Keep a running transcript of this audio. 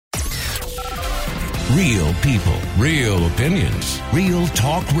Real people, real opinions, real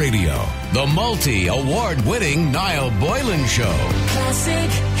talk radio. The multi-award-winning Niall Boylan Show.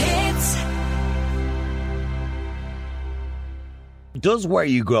 Classic hits. Does where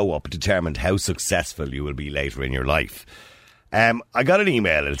you grow up determine how successful you will be later in your life? I got an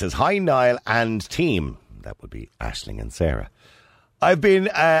email and it says, "Hi Niall and team." That would be Aisling and Sarah. I've been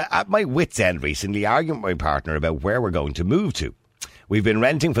at my wit's end recently arguing with my partner about where we're going to move to. We've been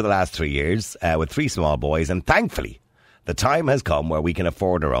renting for the last 3 years with 3 small boys, and thankfully the time has come where we can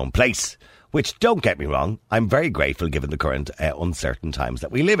afford our own place. Which, don't get me wrong, I'm very grateful given the current uncertain times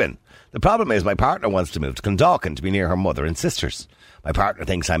that we live in. The problem is my partner wants to move to Clondalkin to be near her mother and sisters. My partner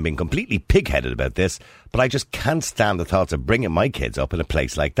thinks I'm being completely pig-headed about this, but I just can't stand the thoughts of bringing my kids up in a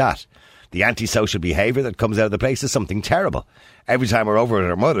place like that. The antisocial behaviour that comes out of the place is something terrible. Every time we're over at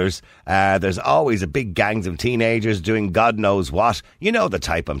her mother's, there's always a big gangs of teenagers doing God knows what. You know the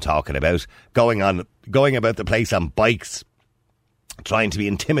type I'm talking about. Going about the place on bikes, trying to be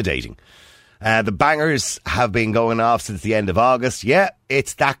intimidating. The bangers have been going off since the end of August. Yeah,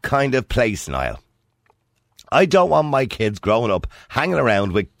 it's that kind of place, Niall. I don't want my kids growing up hanging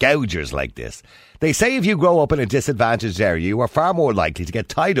around with gougers like this. They say if you grow up in a disadvantaged area, you are far more likely to get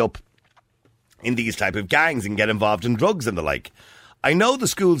tied up in these type of gangs and get involved in drugs and the like. I know the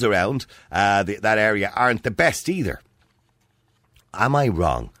schools around that area aren't the best either. Am I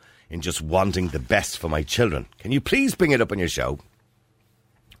wrong in just wanting the best for my children? Can you please bring it up on your show?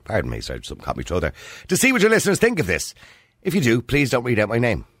 Pardon me, sorry, something caught me throat there. To see what your listeners think of this. If you do, please don't read out my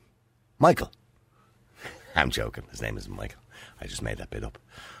name. Michael. I'm joking. His name isn't Michael. I just made that bit up.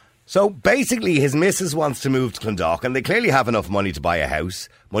 So basically his missus wants to move to Clondalkin. They clearly have enough money to buy a house.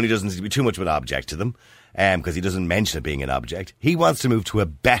 Money doesn't seem to be too much of an object to them, because he doesn't mention it being an object. He wants to move to a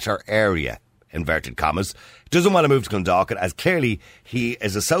better area, inverted commas. Doesn't want to move to Clondalkin, as clearly he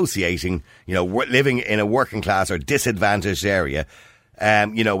is associating, living in a working class or disadvantaged area,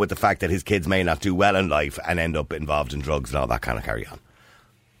 with the fact that his kids may not do well in life and end up involved in drugs and all that kind of carry on.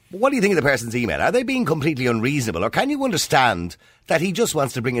 What do you think of the person's email? Are they being completely unreasonable, or can you understand that he just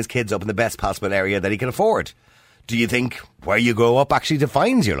wants to bring his kids up in the best possible area that he can afford? Do you think where you grow up actually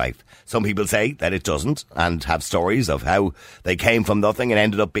defines your life? Some people say that it doesn't, and have stories of how they came from nothing and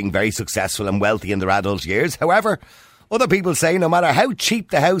ended up being very successful and wealthy in their adult years. However, other people say no matter how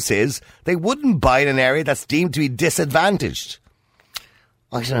cheap the house is, they wouldn't buy in an area that's deemed to be disadvantaged.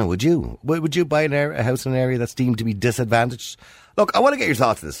 I don't know, would you? Would you buy a house in an area that's deemed to be disadvantaged? Look, I want to get your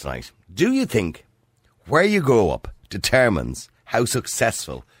thoughts on this tonight. Do you think where you grow up determines how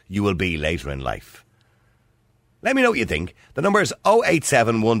successful you will be later in life? Let me know what you think. The number is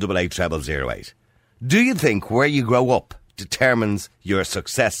 087 188 0008. Do you think where you grow up determines your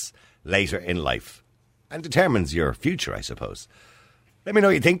success later in life? And determines your future, I suppose. Let me know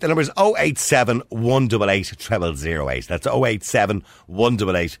what you think. The number is 087 188 0008. That's 087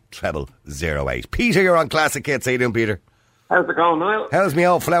 188 0008. Peter, you're on Classic Hits. How you doing, Peter? How's it going, Niall? How's me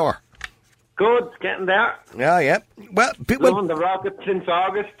old flower? Good, getting there. Yeah. Well, on the rocket since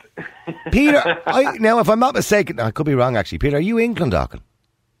August. Peter, now if I'm not mistaken, I could be wrong actually. Peter, are you in Clondalkin?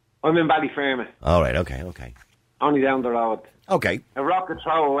 I'm in Ballyfermot. All right, okay. Only down the road. Okay. A rocket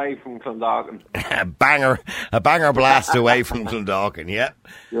throw away from Clondalkin. a banger blast away from Clondalkin, yeah.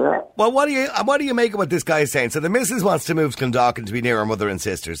 Yeah. Well, what do you make of what this guy is saying? So the missus wants to move to Clondalkin to be near her mother and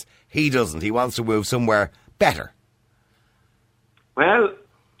sisters. He doesn't. He wants to move somewhere better. Well,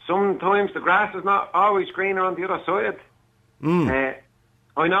 sometimes the grass is not always greener on the other side.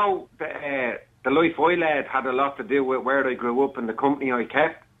 I know the life I led had a lot to do with where I grew up and the company I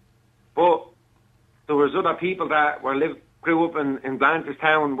kept. But there was other people that grew up in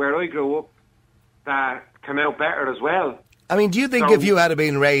Blanchardstown, where I grew up, that came out better as well. I mean, do you think if you had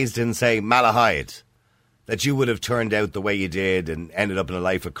been raised in, say, Malahide, that you would have turned out the way you did and ended up in a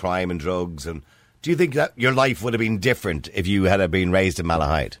life of crime and drugs? And do you think that your life would have been different if you had been raised in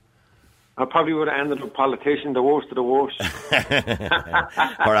Malahide? I probably would have ended up a politician, the worst of the worst.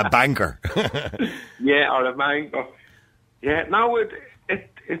 Or a banker. Yeah, or a banker. Yeah, no,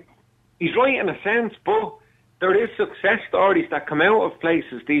 he's right in a sense, but there is success stories that come out of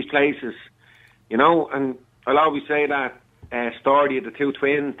these places, and I'll always say that story of the 2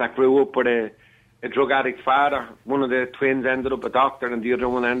 twins that grew up with a drug addict father. One of the twins ended up a doctor and the other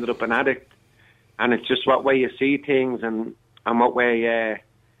one ended up an addict. And it's just what way you see things and what way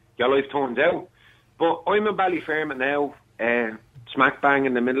your life turns out. But I'm in Ballyfermot now, smack bang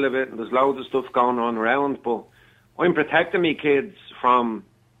in the middle of it, and there's loads of stuff going on around, but I'm protecting me kids from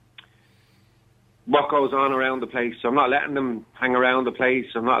what goes on around the place. So I'm not letting them hang around the place.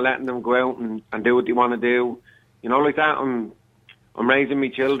 I'm not letting them go out and do what they want to do. Like that. I'm raising my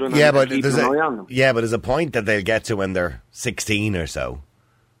children. Yeah, and but keeping an eye on them. there's a point that they'll get to when they're 16 or so,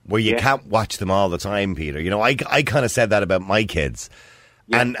 where you can't watch them all the time, Peter. You know, I kind of said that about my kids.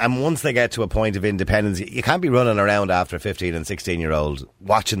 Yeah. And once they get to a point of independence, you can't be running around after a 15 and 16-year-old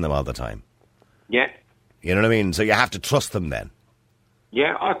watching them all the time. Yeah. You know what I mean? So you have to trust them then.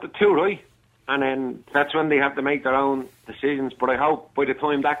 Yeah, too right. And then that's when they have to make their own decisions. But I hope by the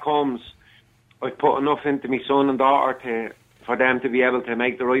time that comes, I've put enough into my son and daughter for them to be able to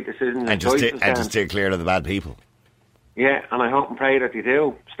make the right decisions and to steer clear of the bad people. Yeah, and I hope and pray that they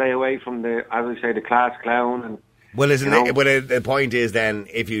do. Stay away from the class clown. And well, the point is then,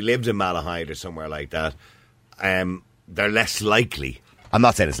 if you lived in Malahide or somewhere like that, they're less likely. I'm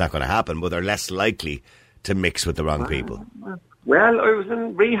not saying it's not going to happen, but they're less likely to mix with the wrong people. Well, I was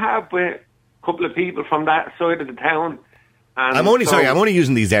in rehab with a couple of people from that side of the town. And I'm only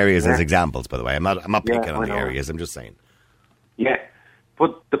using these areas as examples, by the way. I'm not picking on the areas. I'm just saying. Yeah,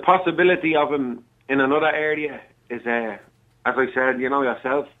 but the possibility of him in another area is, as I said, you know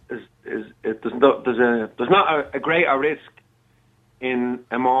yourself, there's not a greater risk in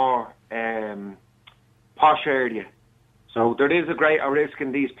a more posh area. So there is a greater risk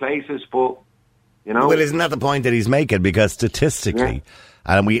in these places, but you know. Well, isn't that the point that he's making? Because statistically,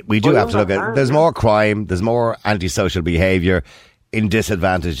 and we do have to look at, there's more crime, there's more antisocial behaviour in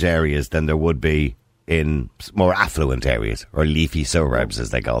disadvantaged areas than there would be in more affluent areas, or leafy suburbs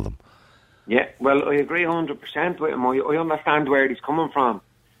as they call them. Yeah, well, I agree 100% with him. I understand where he's coming from.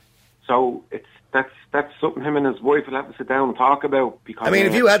 So that's something him and his wife will have to sit down and talk about. Because I mean,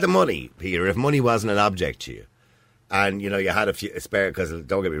 if you had the money, Peter, if money wasn't an object to you, and you know you had a spare, because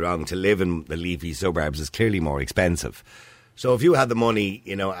don't get me wrong, to live in the leafy suburbs is clearly more expensive. So if you had the money,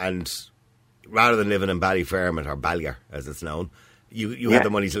 you know, and rather than living in Ballyfermot or Ballier as it's known, you had the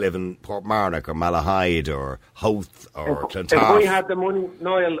money to live in Portmarnock or Malahide or Howth or Clontarf. If I had the money,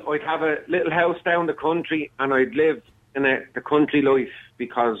 Niall, I'd have a little house down the country and I'd live in the country life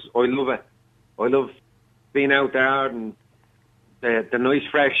because I love it. I love being out there and the nice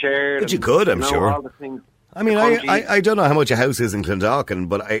fresh air. But you could, I'm sure. All the things. I mean, I don't know how much a house is in Clondalkin,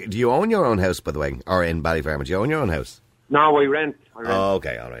 but do you own your own house, by the way? Or in Ballyfermot, do you own your own house? No, I rent. Oh,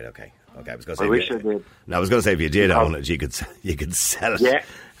 okay, all right, okay. Okay, I was going to say. I wish I did. No, I was going to say if you did own it, you could sell it. Yeah.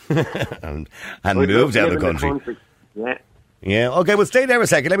 and move down the country. Yeah. Yeah. Okay, well, stay there for a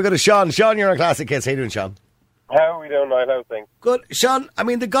second. Let me go to Sean. Sean, you're a classic Kiss. How you doing, Sean? How are we doing, Niall? How's things? Good, Sean. I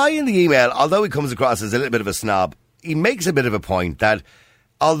mean, the guy in the email, although he comes across as a little bit of a snob, he makes a bit of a point that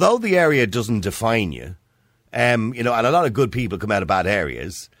although the area doesn't define you, you know, and a lot of good people come out of bad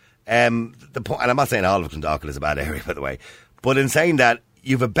areas. The point, and I'm not saying all of Clondalkin is a bad area, by the way, but in saying that,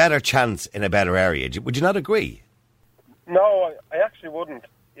 you've a better chance in a better area. Would you not agree? No, I actually wouldn't.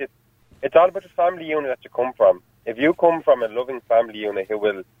 It's all about the family unit that you come from. If you come from a loving family unit who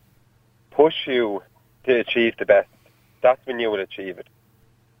will push you to achieve the best, that's when you will achieve it.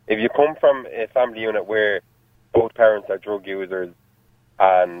 If you come from a family unit where both parents are drug users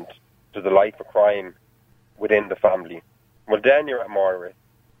and there's a life of crime within the family, well, then you're at more risk.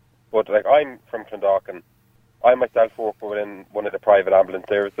 But, like, I'm from Clondalkin. I myself work within one of the private ambulance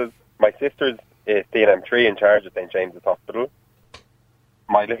services. My sister's a CNM3 in charge of St James's Hospital.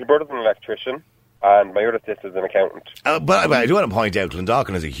 My little brother's an electrician, and my other sister's an accountant. But I do want to point out,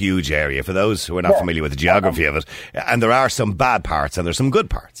 Clondalkin is a huge area for those who are not familiar with the geography of it. And there are some bad parts and there's some good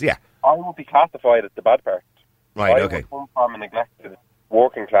parts, yeah. I won't be classified as the bad part. Right, okay. I come from a neglected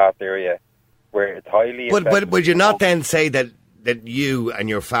working class area where it's highly... But would you not then say that you and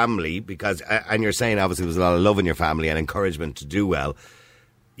your family, because, and you're saying obviously there's a lot of love in your family and encouragement to do well,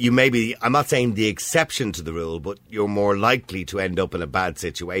 you may be, I'm not saying the exception to the rule, but you're more likely to end up in a bad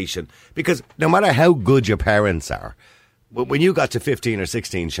situation. Because no matter how good your parents are, when you got to 15 or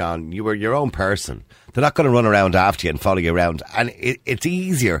 16, Sean, you were your own person. They're not going to run around after you and follow you around. And it's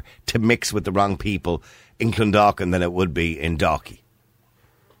easier to mix with the wrong people in Clondalkin than it would be in Dalkey.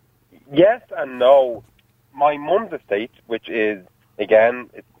 Yes and no. My mum's estate, which is, again,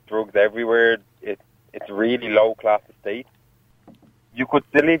 it's drugs everywhere, it's really low-class estate, you could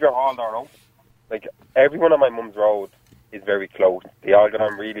still leave your hall door open. Like, everyone on my mum's road is very close. They all get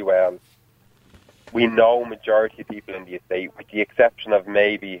on really well. We know majority of people in the estate, with the exception of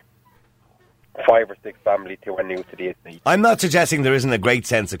maybe 5 or 6 families who are new to the estate. I'm not suggesting there isn't a great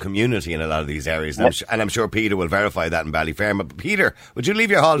sense of community in a lot of these areas, yes. And I'm sure Peter will verify that in Ballyfermot. But Peter, would you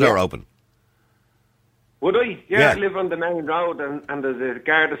leave your hall door open? Would I? Yeah, I live on the main road and there's a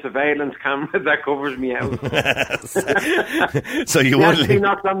guard of surveillance camera that covers me out. So you would leave? He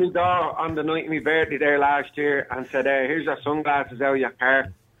knocked on my door on the night of my birthday there last year and said, here's your sunglasses out of your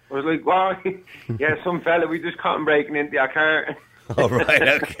car. I was like, what? Yeah, some fella, we just caught him breaking into your car. Oh, right,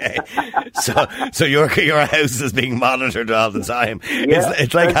 okay. So your house is being monitored all the time. Yeah,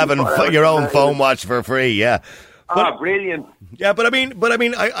 it's like having your own phone watch for free, yeah. But, brilliant. Yeah, but I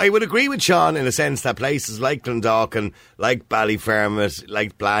mean, I would agree with Sean in a sense that places like Clondalkin, like Ballyfermot,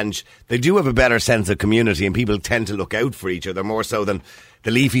 like Blanche, they do have a better sense of community and people tend to look out for each other more so than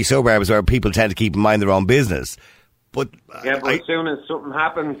the leafy suburbs where people tend to keep in mind their own business. But as soon as something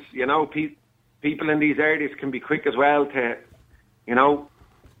happens, people in these areas can be quick as well to,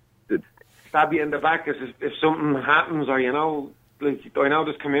 stab you in the back if something happens, or like I know there's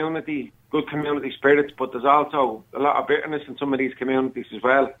good community spirits, but there's also a lot of bitterness in some of these communities as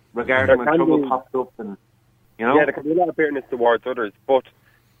well, regarding when trouble pops up, and Yeah, there can be a lot of bitterness towards others, but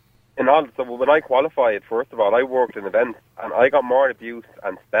so when I qualified, first of all, I worked in events, and I got more abuse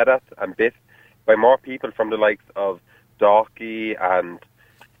and spat at and bit by more people from the likes of Dalkey and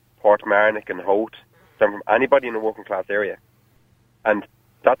Portmarnock and Holt than from anybody in a working class area. And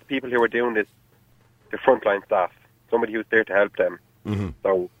that's people who are doing this, the frontline staff, somebody who's there to help them. Mm-hmm.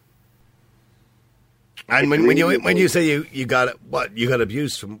 So, and when you say you got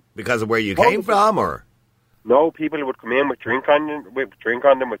abuse because of where you came from, or no, people would come in with drink on them, with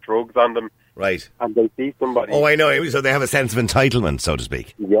drugs on them, right? And they see somebody. Oh, I know. So they have a sense of entitlement, so to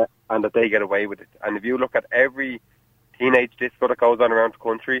speak. Yeah, and that they get away with it. And if you look at every teenage disco that goes on around the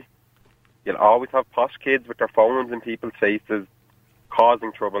country, you'll always have posh kids with their phones in people's faces,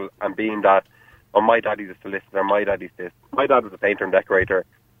 causing trouble and being that, oh, my daddy's a solicitor, my daddy's this. My dad was a painter and decorator,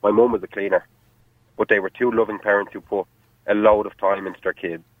 my mum was a cleaner. But they were two loving parents who put a load of time into their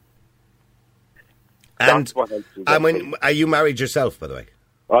kids. And are you married yourself, by the way?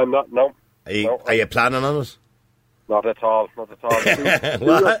 I'm not, no. Are you planning on it? Not at all,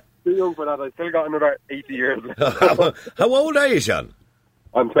 What? Too young for that. I still got another 80 years. How old are you, Sean?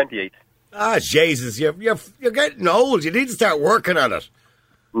 I'm 28. Ah, Jesus, you're getting old. You need to start working on it.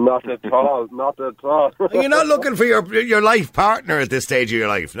 Not at all. You're not looking for your life partner at this stage of your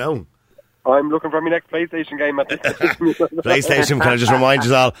life, no? I'm looking for my next PlayStation game at this PlayStation, can I just remind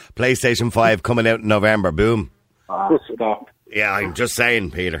you all, PlayStation 5 coming out in November, boom. Stop. Yeah, I'm just saying,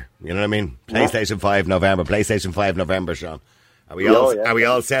 Peter. You know what I mean? PlayStation 5 November, PlayStation 5 November, Sean. Are we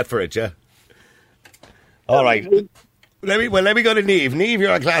all set for it, yeah? All right. Let me go to Niamh. Niamh,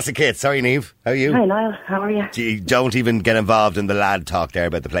 you're on Classic Hits. Sorry, Niamh. How are you? Hi, Niall. How are you? You don't even get involved in the lad talk there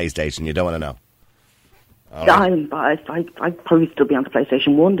about the PlayStation. You don't want to know. Right. I'd probably still be on the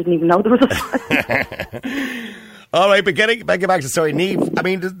PlayStation 1. Didn't even know there was a... All right, but getting back to the story, Niamh, I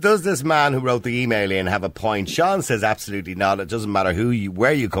mean, does this man who wrote the email in have a point? Sean says absolutely not. It doesn't matter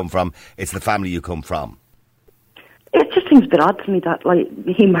where you come from. It's the family you come from. It just seems a bit odd to me that, like,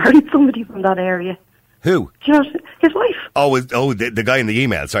 he married somebody from that area. Who? Do you know, his wife. Oh, the guy in the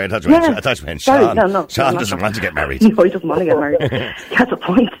email. Sorry, I thought you meant Sean. No, Sean doesn't want to get married. No, he doesn't want to get married. He has a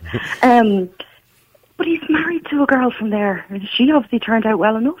point. But he's married to a girl from there. She obviously turned out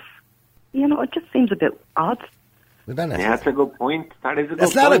well enough. You know, it just seems a bit odd. Yeah, that's a good point.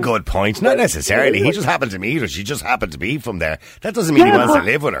 That's not a good point. Not necessarily. He just happened to meet her. She just happened to be from there. That doesn't mean he wants to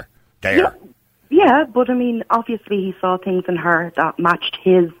live with her there. Yeah, but I mean, obviously he saw things in her that matched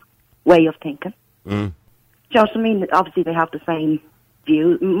his way of thinking. Do you know what I mean? Obviously they have the same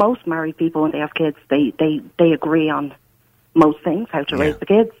view. Most married people, when they have kids, they agree on most things, how to raise the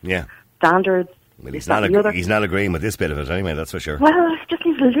kids, standards. Well, he's not agreeing with this bit of it anyway, that's for sure. Well, it just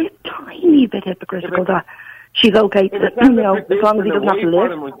seems a little tiny bit hypocritical that she's okay to, as long as he doesn't have to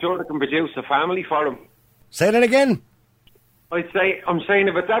live. I'm sure they can produce a family for him. Say that again. I'm saying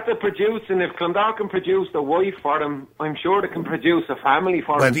if it's at the producing, if Clondalkin can produce a wife for him, I'm sure they can produce a family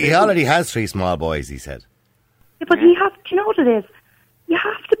for him. Well, he already has 3 small boys, he said. Yeah, but do you know what it is? You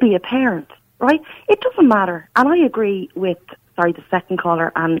have to be a parent, right? It doesn't matter. And I agree with, the second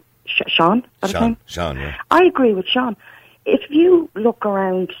caller and Sean. Sean, yeah. I agree with Sean. If you look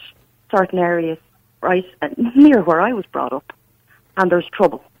around certain areas, right, near where I was brought up, and there's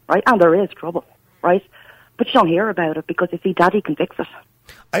trouble, right, and there is trouble, right, but you don't hear about it because you see Daddy can fix it.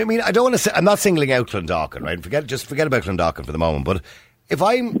 I mean, I don't want to say, I'm not singling out Clondalkin, right? Forget about Clondalkin for the moment, but if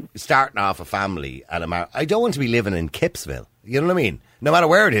I'm starting off a family and I don't want to be living in Kipsville. You know what I mean? No matter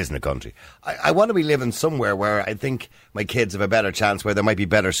where it is in the country. I want to be living somewhere where I think my kids have a better chance, where there might be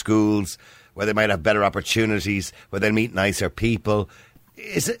better schools, where they might have better opportunities, where they'll meet nicer people.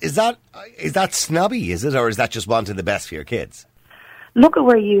 Is that snobby, is it? Or is that just wanting the best for your kids? Look at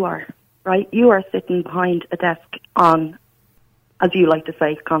where you are, right? You are sitting behind a desk on, as you like to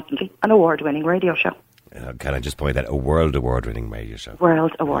say constantly, an award-winning radio show. Can I just point out a world award-winning radio show?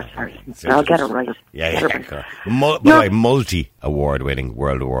 World award, sorry. I'll get it right. Yeah. By the way, multi-award-winning,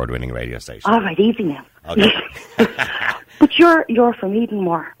 world award-winning radio station. All right, easy now. Okay. But you're from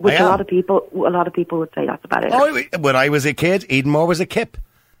Edenmore, which I a am. lot of people would say that's about it. Oh, when I was a kid, Edenmore was a kip.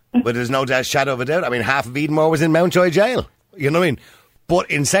 But there's no shadow of a doubt. I mean, half of Edenmore was in Mountjoy Jail. You know what I mean? But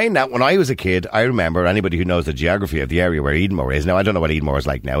in saying that, when I was a kid, I remember, anybody who knows the geography of the area where Edenmore is, now I don't know what Edenmore is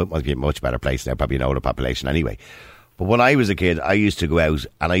like now, it must be a much better place now, probably an older population anyway. But when I was a kid, I used to go out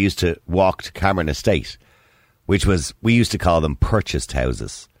and I used to walk to Cameron Estate, which was, we used to call them purchased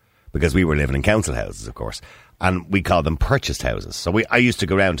houses, because we were living in council houses, of course, and we called them purchased houses. So I used to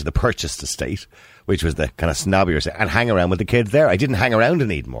go around to the purchased estate, which was the kind of snobbier estate, and hang around with the kids there. I didn't hang around in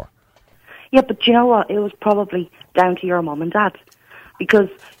Edenmore. Yeah, but you know what? It was probably down to your mum and dad. Because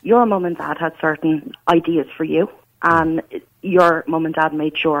your mum and dad had certain ideas for you, and your mum and dad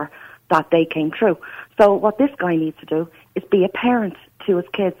made sure that they came true. So what this guy needs to do is be a parent to his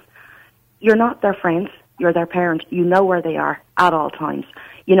kids. You're not their friend, you're their parent. You know where they are at all times.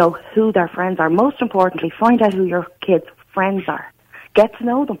 You know who their friends are. Most importantly, find out who your kids' friends are. Get to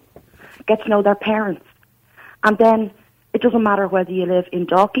know them. Get to know their parents. And then it doesn't matter whether you live in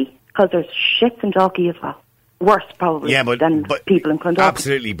Dalkey, because there's shits in Dalkey as well. Worse, probably, than people in Clondalkin.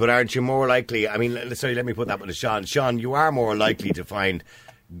 Absolutely, but aren't you more likely... I mean, sorry, let me put that one to Sean. Sean, you are more likely to find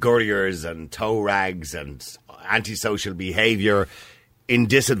gurriers and toe rags and antisocial behaviour in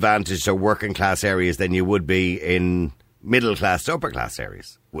disadvantaged or working class areas than you would be in middle class to upper class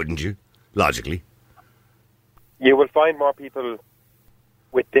areas, wouldn't you? Logically. You will find more people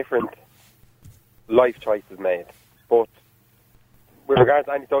with different life choices made. But with regards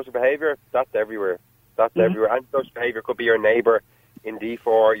to antisocial behaviour, that's everywhere. That's everywhere. Antisocial behaviour could be your neighbour in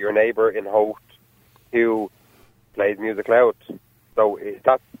D4, your neighbour in Holt, who plays music loud. So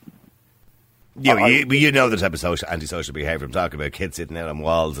that's... You know the type of antisocial behaviour I'm talking about. Kids sitting out on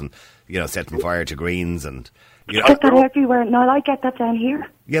walls and, setting fire to greens and... I get that everywhere. No, I get that down here.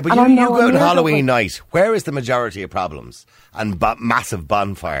 Yeah, but you go out on Halloween night. Where is the majority of problems? And massive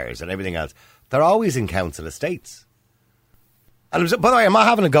bonfires and everything else. They're always in council estates. And by the way, I'm not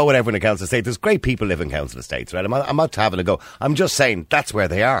having a go at everyone in council estate. There's great people live in council estates, right? I'm not having a go. I'm just saying that's where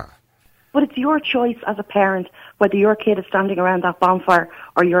they are. But it's your choice as a parent whether your kid is standing around that bonfire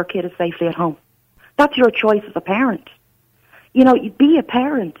or your kid is safely at home. That's your choice as a parent. You be a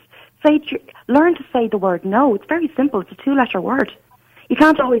parent. Learn to say the word no. It's very simple. It's a 2-letter word. You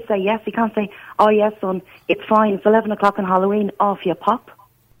can't always say yes. You can't say, oh yes, son, it's fine. It's 11 o'clock on Halloween. Off you pop.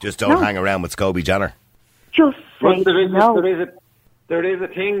 Just don't hang around with Scobie Jenner. Just say no. There is a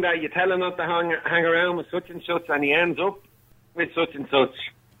thing that you tell him not to hang around with such and such, and he ends up with such and such.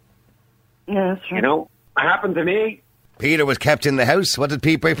 Yeah, that's right. It happened to me. Peter was kept in the house. What did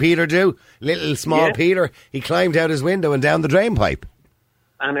Peter do? Little small Peter. He climbed out his window and down the drain pipe.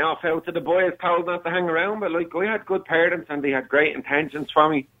 And off out to the boys, told not to hang around. But I had good parents, and they had great intentions for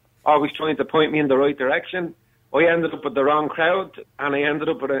me, always trying to point me in the right direction. I ended up with the wrong crowd, and I ended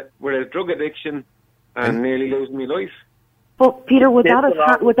up with a drug addiction and nearly losing my life. But Peter, would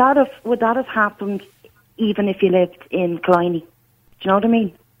that have happened even if you lived in Killiney? Do you know what I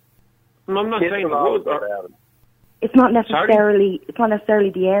mean? I'm not saying it would. It's not necessarily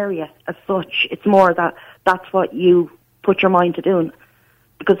the area as such. It's more that that's what you put your mind to doing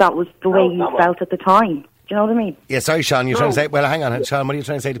because that was the way you felt at the time. Do you know what I mean? Yeah, sorry, Sean. You're trying to say. Well, hang on, Sean. What are you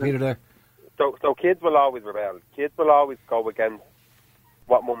trying to say to Peter there? So kids will always rebel. Kids will always go against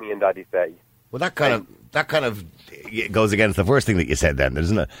what mummy and daddy say. Well, that kind of goes against the first thing that you said then,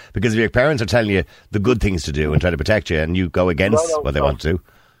 doesn't it? Because if your parents are telling you the good things to do and try to protect you, and you go against what they want to do,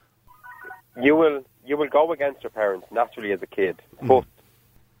 you will go against your parents naturally as a kid. But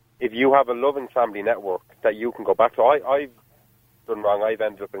if you have a loving family network that you can go back to, I've done wrong. I've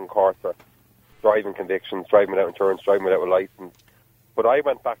ended up in Corsa, driving convictions, driving without insurance, driving without a license. But I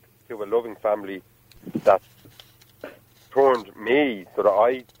went back to a loving family that turned me so that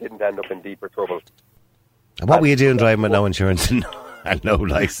I didn't end up in deeper trouble. And what were you doing driving with no insurance and no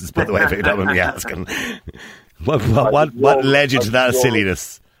license, by the way, if you don't mind me asking? What led you to that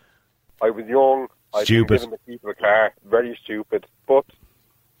silliness? I was young. Stupid. I was given the keys of a car. Very stupid. But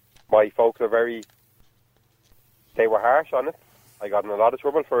my folks are they were harsh on it. I got in a lot of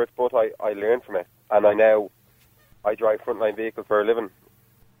trouble for it, but I learned from it. And I drive frontline vehicles for a living.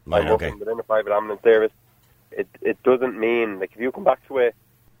 I'm working within a private ambulance service. It doesn't mean, like, if you come back to a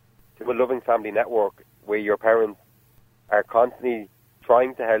loving family network where your parents are constantly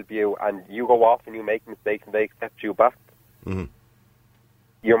trying to help you and you go off and you make mistakes and they accept you back,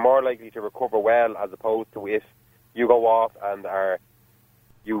 you're more likely to recover well as opposed to if you go off and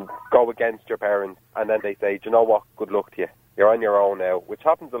you go against your parents and then they say, do you know what, good luck to you. You're on your own now, which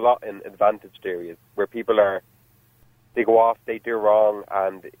happens a lot in advantaged areas where people they go off, they do wrong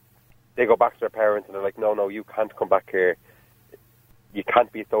and they go back to their parents and they're like, no, you can't come back here. you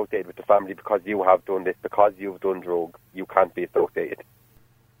can't be associated with the family because you have done this, because you've done drugs. You can't be associated.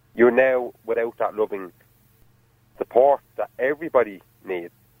 You're now without that loving support that everybody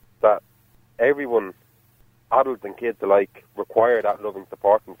needs, that everyone, adults and kids alike, require that loving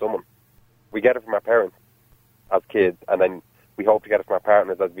support from someone. We get it from our parents as kids, and then we hope to get it from our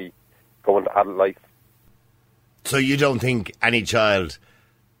partners as we go into adult life. So you don't think any child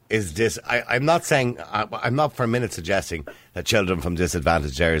is I'm not saying, I'm not for a minute suggesting that children from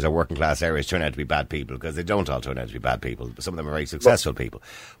disadvantaged areas or working class areas turn out to be bad people, because they don't all turn out to be bad people. Some of them are very successful people.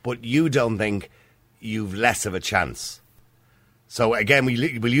 But you don't think you've less of a chance. So again,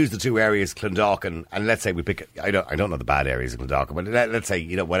 we'll use the two areas, Clondalkin, and let's say we pick, I don't know the bad areas of Clondalkin, but let's say,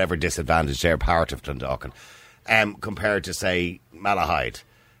 whatever disadvantaged area part of Clondalkin, compared to, say, Malahide.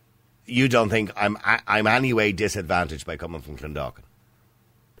 You don't think I'm anyway disadvantaged by coming from Clondalkin?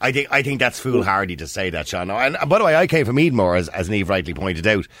 I think that's foolhardy to say that, Sean. And by the way, I came from Edenmore, as Niamh rightly pointed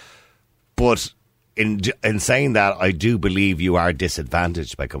out. But in saying that, I do believe you are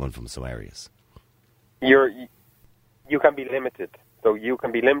disadvantaged by coming from some areas. You can be limited. So you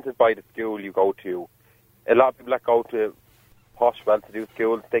can be limited by the school you go to. A lot of people that go to posh, well-to-do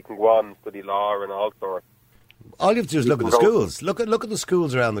schools, they can go on and study law and all sorts. All you have to do is look at the schools. Look at the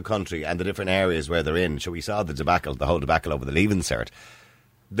schools around the country and the different areas where they're in. So we saw the whole debacle over the Leaving Cert.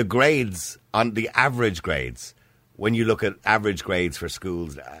 The grades, on the average grades, when you look at average grades for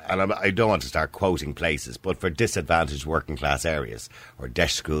schools, and I don't want to start quoting places, but for disadvantaged working class areas, or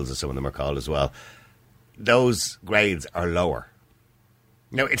DESH schools as some of them are called as well, those grades are lower.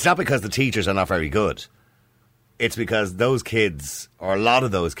 Now, it's not because the teachers are not very good. It's because those kids, or a lot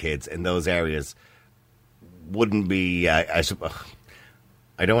of those kids in those areas, wouldn't be, I don't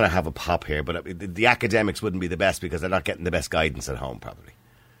want to have a pop here, but the academics wouldn't be the best because they're not getting the best guidance at home, probably.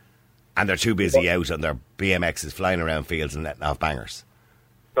 And they're too busy out on their BMXs flying around fields and letting off bangers.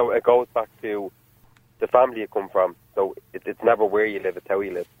 So it goes back to the family you come from. So it's never where you live, it's how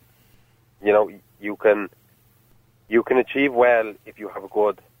you live. You can achieve well if you have a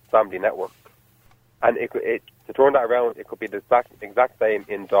good family network. And to turn that around, it could be the exact same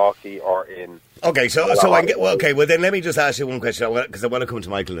in Dalkey or in... Okay, well, then let me just ask you one question, because I want to come to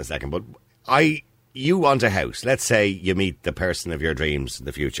Michael in a second. But you want a house. Let's say you meet the person of your dreams in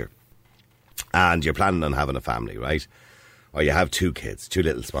the future, and you're planning on having a family, right? Or you have two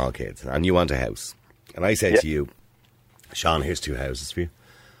little small kids, and you want a house. And I say to you, Sean, here's two houses for you.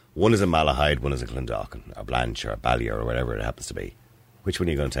 One is in Malahide, one is in Clondalkin, or Blanche, or Ballier, or whatever it happens to be. Which one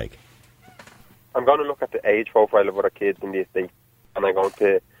are you going to take? I'm going to look at the age profile of other kids in the estate, and I'm going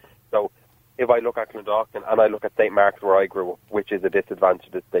to... So, if I look at Clondalkin and I look at St. Mark's where I grew up, which is a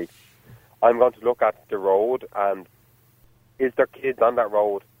disadvantaged estate, I'm going to look at the road and is there kids on that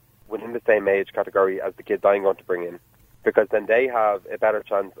road within the same age category as the kids I'm going to bring in? Because then they have a better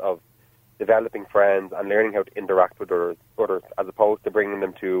chance of developing friends and learning how to interact with others as opposed to bringing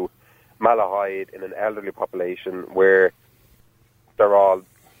them to Malahide in an elderly population where they're all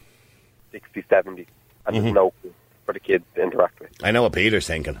 60, 70 and there's no for the kids to interact with. I know what Peter's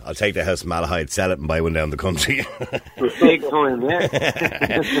thinking. I'll take the house in Malahide, sell it and buy one down the country. Big time, yeah.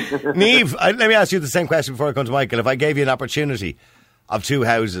 Niamh, let me ask you the same question before I come to Michael. If I gave you an opportunity of two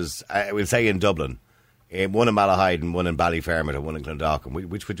houses, we'll say in Dublin, one in Malahide and one in Ballyfermot and one in Clondalkin,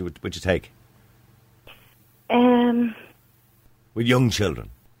 which would you take? With young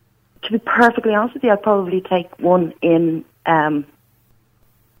children. To be perfectly honest with you, I'd probably take one in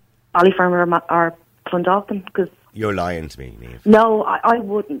Ballyfermot or Clondalkin, because... You're lying to me, Niamh. No, I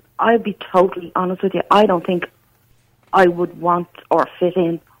wouldn't. I'd be totally honest with you. I don't think I would want or fit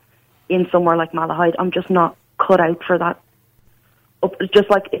in somewhere like Malahide. I'm just not cut out for that. Just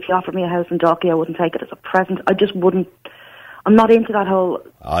like if you offered me a house in Dalkey, I wouldn't take it as a present. I just wouldn't. I'm not into that whole...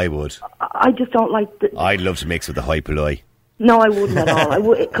 I would. I just don't like... I'd love to mix with the hoi polloi. No, I wouldn't at all. I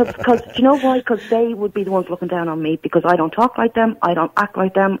would, because do you know why? Because they would be the ones looking down on me, because I don't talk like them, I don't act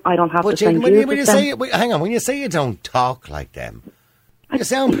like them, I don't have the same views as them. Hang on, when you say you don't talk like them, you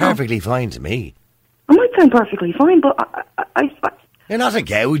sound perfectly fine to me. I might sound perfectly fine, but I you're not a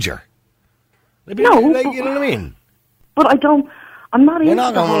gouger. No. You know what I mean? But I'm not into You're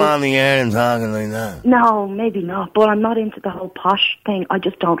not going on the air and talking like that. No, maybe not, but I'm not into the whole posh thing. I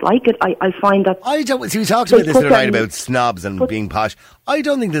just don't like it. I find that... See, we talked about this the other night about snobs and being posh. I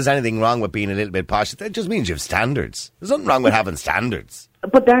don't think there's anything wrong with being a little bit posh. That just means you have standards. There's nothing wrong with having standards.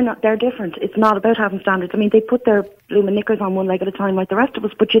 But they're different. It's not about having standards. I mean, they put their blooming knickers on one leg at a time like the rest of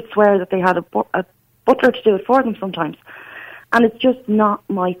us, but you'd swear that they had a butler to do it for them sometimes. And it's just not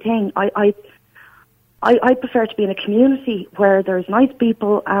my thing. I prefer to be in a community where there's nice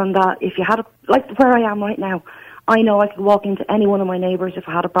people, and if you had like where I am right now, I know I could walk into any one of my neighbours if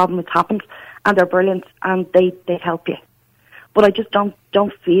I had a problem that's happened, and they're brilliant, and they'd help you. But I just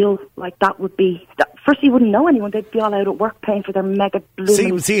don't feel like that would be... First, you wouldn't know anyone. They'd be all out at work paying for their mega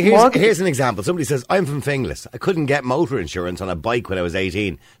blooming See, here's an example. Somebody says, I'm from Finglas. I couldn't get motor insurance on a bike when I was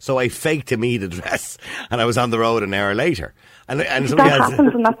 18, so I faked a Mead address, and I was on the road an hour later. And somebody that else,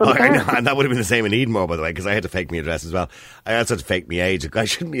 happens, and that's unfair. and that would have been the same in Edenmore, by the way, because I had to fake my address as well. I also had to fake my age. I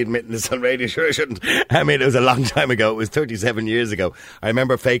shouldn't be admitting this on radio. Sure, I shouldn't. I mean, it was a long time ago. It was 37 years ago. I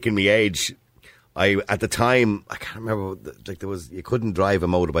remember faking my age. At the time, I can't remember, like you couldn't drive a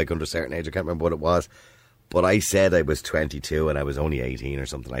motorbike under a certain age. I can't remember what it was. But I said I was 22 and I was only 18 or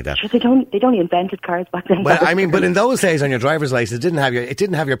something like that. Sure, they'd only invented cars back then. Well, I mean, but in those days on your driver's license, it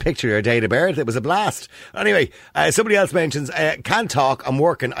didn't have your picture or date of birth. It was a blast. Anyway, somebody else mentions, can't talk, I'm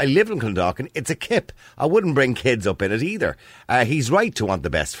working, I live in Clondalkin, it's a kip. I wouldn't bring kids up in it either. He's right to want the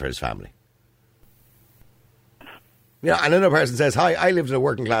best for his family. Yeah, and another person says, hi, I lived in a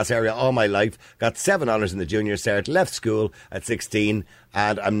working class area all my life, got 7 honours in the junior cert, left school at 16,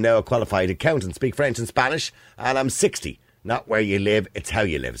 and I'm now a qualified accountant, speak French and Spanish, and I'm 60. Not where you live, it's how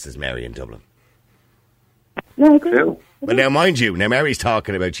you live, says Mary in Dublin. No, I agree. But now, mind you, now Mary's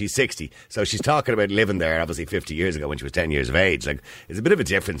talking about she's 60, so she's talking about living there, obviously 50 years ago when she was 10 years of age. Like, it's a bit of a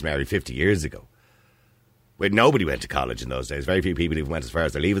difference, Mary, 50 years ago. Where nobody went to college in those days. Very few people even went as far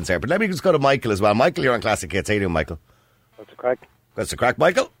as their leaving cert. But let me just go to Michael as well. Michael, you're on Classic Hits. How you doing, Michael? What's the crack? What's the crack,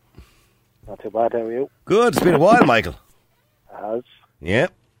 Michael? Not too bad, how are you? Good. It's been a while, Michael. It has. Yeah.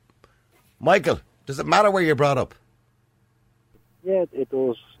 Michael, does it matter where you're brought up? Yeah, it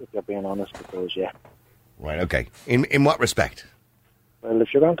does, if you're being honest, it does, yeah. Right, okay. In what respect? Well,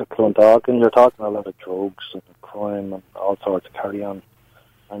 if you're going to Clondalkin, you're talking a lot of drugs and crime and all sorts of carry on.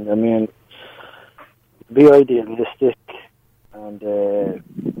 And I mean, be idealistic, and there's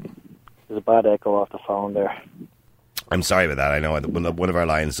a bad echo off the phone there. I'm sorry about that. I know one of our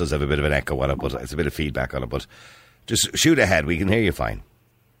lines does have a bit of an echo on it, but it's a bit of feedback on it. But just shoot ahead. We can hear you fine.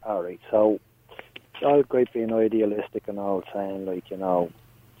 All right. So it's all great being idealistic and all, saying like, you know,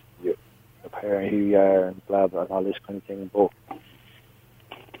 you're a parent who you are and blah blah and all this kind of thing. But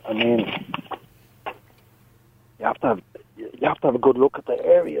I mean, you have to have a good look at the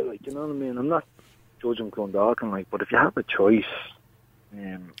area. Like, you know what I mean? I'm not judging Clondalkin, like, but if you have a choice.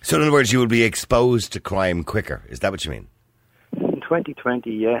 So in other words, you will be exposed to crime quicker. Is that what you mean? In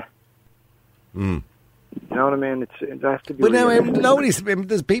 2020, yeah. Mm. You know what I mean? It has to be. But now,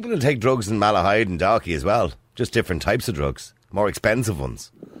 there's people who take drugs in Malahide and Dalkey as well. Just different types of drugs, more expensive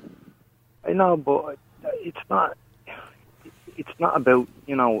ones. I know, but it's not. It's not about,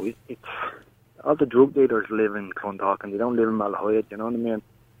 you know. It's all the drug dealers live in Clondalkin. They don't live in Malahide. You know what I mean?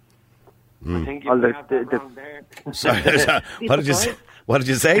 I think you have that wrong there. Sorry, what did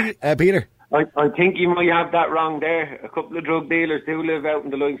you say, Peter? I think you might have that wrong there. A couple of drug dealers do live out in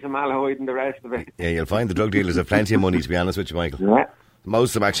the likes of Malahide and the rest of it. Yeah, you'll find the drug dealers have plenty of money, to be honest with you, Michael. Yeah.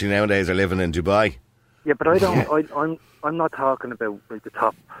 Most of them actually nowadays are living in Dubai. Yeah, but I don't. I'm not talking about like the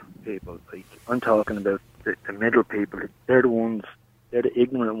top people. Like, I'm talking about the middle people. They're the ones. They're the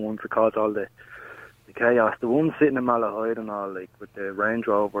ignorant ones that cause all the chaos. The ones sitting in Malahide and all, like with the Range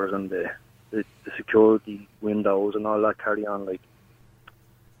Rovers and the security windows and all that carry on, like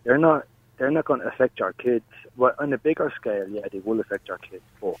they're not going to affect our kids. Well, on a bigger scale, yeah, they will affect our kids.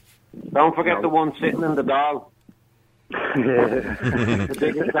 But don't forget the one sitting in the doll. The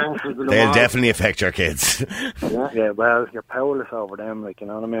biggest gangsters of the They'll world. definitely affect your kids. Yeah, well, you're powerless over them, like, you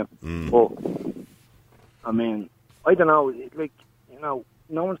know what I mean? But I mean, I don't know, like, you know,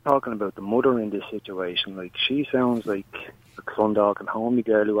 no one's talking about the mother in this situation. Like, she sounds like a Clondalkin homely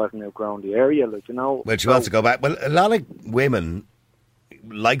girl who hasn't outgrown the area, like, you know. Well, she wants to go back. Well, a lot of women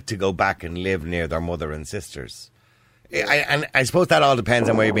like to go back and live near their mother and sisters. And I suppose that all depends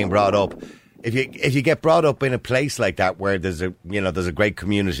on where you're being brought up. If you get brought up in a place like that where there's a great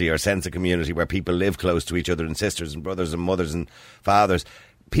community or sense of community where people live close to each other and sisters and brothers and mothers and fathers,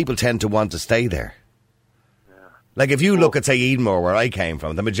 people tend to want to stay there. Like, if you look at, say, Edenmore, where I came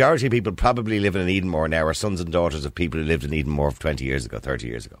from, the majority of people probably living in Edenmore now are sons and daughters of people who lived in Edenmore 20 years ago, 30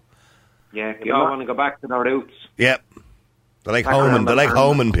 years ago. Yeah, they all want to go back to their roots. Yeah. They're like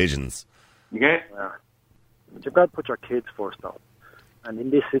homing pigeons. Yeah. But you've got to put your kids first, though. And in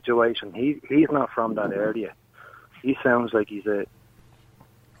this situation, he's not from that area. He sounds like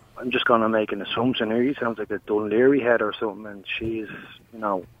I'm just going to make an assumption here, he sounds like a Dunleary head or something, and she's, you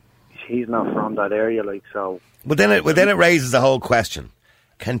know, he's not from that area, like, so... But then it raises the whole question.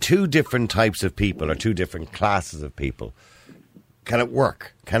 Can two different types of people or two different classes of people, can it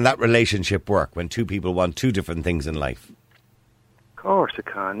work? Can that relationship work when two people want two different things in life? Of course it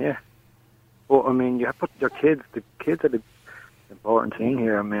can, yeah. But I mean, you have to put your kids. The kids are the important thing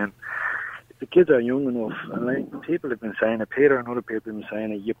here. I mean, if the kids are young enough, and like people have been saying it, Peter and other people have been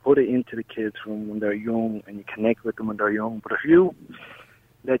saying it, you put it into the kids from when they're young, and you connect with them when they're young. But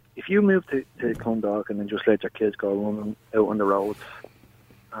if you move to Clondalkin and just let your kids go running out on the roads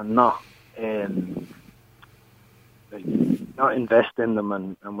and not invest in them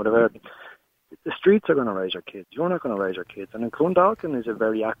and whatever, the streets are going to raise your kids. You're not going to raise your kids. And in Clondalkin is a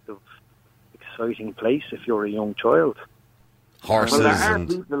very active, exciting place if you're a young child. Horses Well, there are and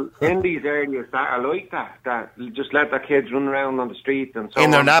people in these areas that are like that just let their kids run around on the street and so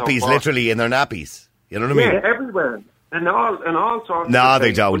in their on and so nappies, forth. literally in their nappies. You know what I mean? Yeah, everywhere. And all sorts No, of they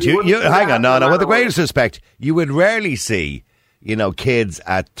things. don't. But You wouldn't see hang on. that No. With the matter greatest respect, you would rarely see, kids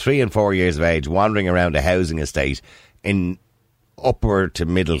at 3 and 4 years of age wandering around a housing estate in upper to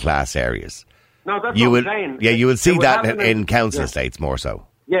middle class areas. No, that's You what would, I'm saying. yeah, you would see It would that happen in council yeah. estates more so.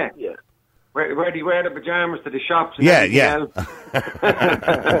 Yeah. Yeah. Where do you wear the pyjamas to the shops? And Yeah, everything yeah.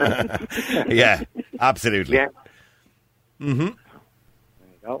 else? Yeah, absolutely. Yeah. There you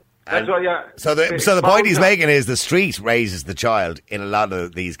go. That's what, yeah. So the point he's making is the street raises the child in a lot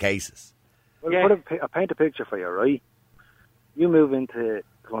of these cases. Well, Yeah. I paint a picture for you, right? You move into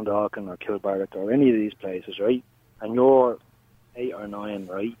Clondalkin or Kilbarrack or any of these places, right? And you're 8 or 9,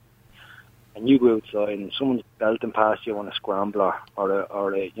 right? And you go outside and someone's belting past you on a scrambler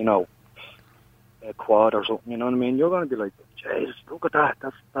or a quad or something, you know what I mean? You're going to be like, Jesus, look at that.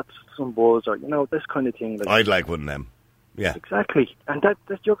 That's some buzz or, this kind of thing. Like, I'd like one of them. Yeah. exactly. And that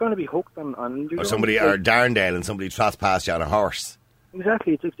you're going to be hooked on. Or somebody, or Darndale and somebody trots past you on a horse.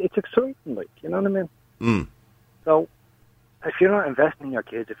 Exactly. It's exciting, like, you know what I mean? Mm. So, if you're not investing in your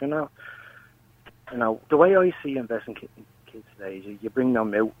kids, if you're not, the way I see investing in kids today is you bring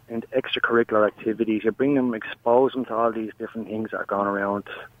them out into extracurricular activities, you bring them, expose them to all these different things that are going around,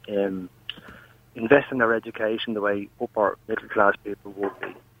 invest in their education the way upper middle class people would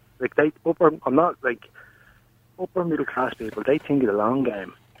be. Like upper middle class people, they think of the long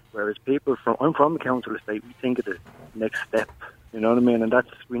game, whereas I'm from a council estate, we think of the next step. You know what I mean? And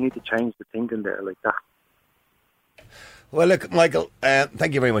we need to change the thinking there like that. Well, look, Michael,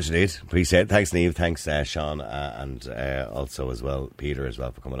 thank you very much indeed. Appreciate it. Thanks, Niamh. Thanks, Sean, and also as well, Peter as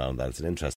well for coming on. That's an interesting